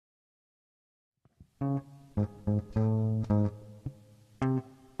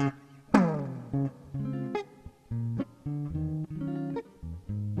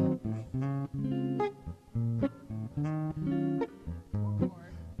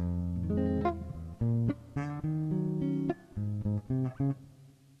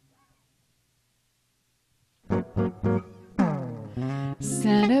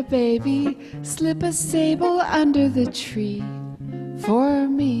Santa baby, slip a sable under the tree for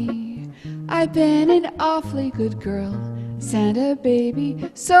me. I've been an awfully good girl, Santa baby,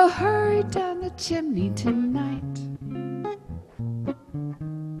 so hurry down the chimney tonight.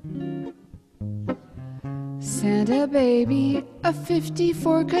 Santa baby, a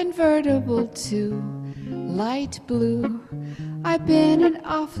 '54 convertible to light blue. I've been an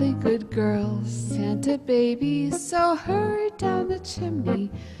awfully good girl, Santa baby, so hurry down the chimney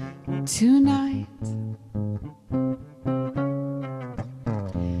tonight.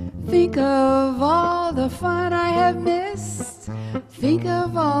 Think of all the fun I have missed. Think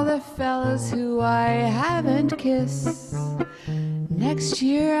of all the fellas who I haven't kissed. Next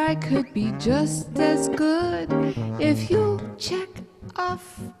year I could be just as good if you'll check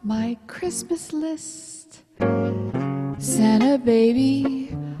off my Christmas list. Santa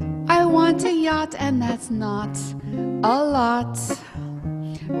baby, I want a yacht and that's not a lot.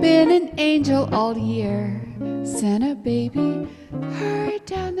 Been an angel all year, Santa baby, hurry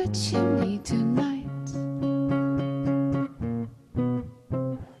down the chimney tonight.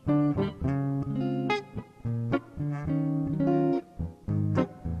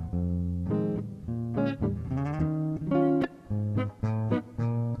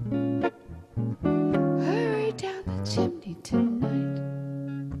 Hurry down the chimney tonight.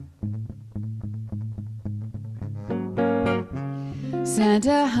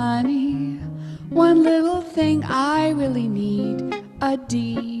 Santa honey, one little thing I really need, a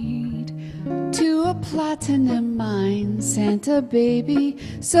deed to a platinum mine, Santa baby,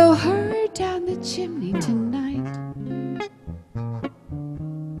 so hurry down the chimney tonight.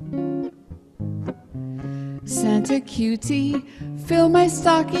 Santa cutie, fill my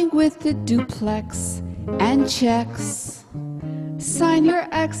stocking with the duplex and checks. Sign your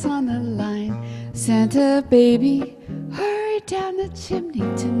X on the line, Santa baby, hurry down the chimney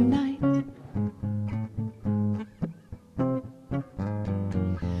tonight.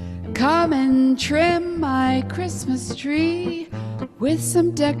 Come and trim my Christmas tree with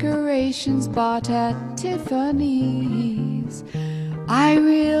some decorations bought at Tiffany's. I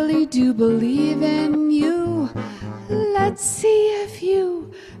really do believe in you. Let's see if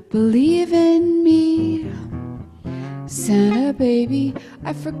you believe in me. Santa baby,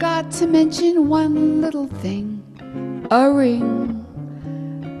 I forgot to mention one little thing, a ring.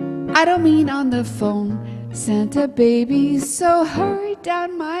 I don't mean on the phone, Santa baby, so hurry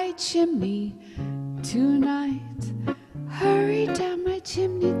down my chimney tonight. Hurry down my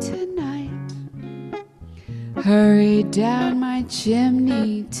chimney tonight. Hurry down my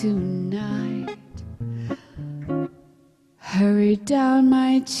chimney tonight. Hurry down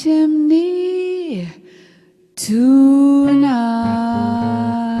my chimney tonight.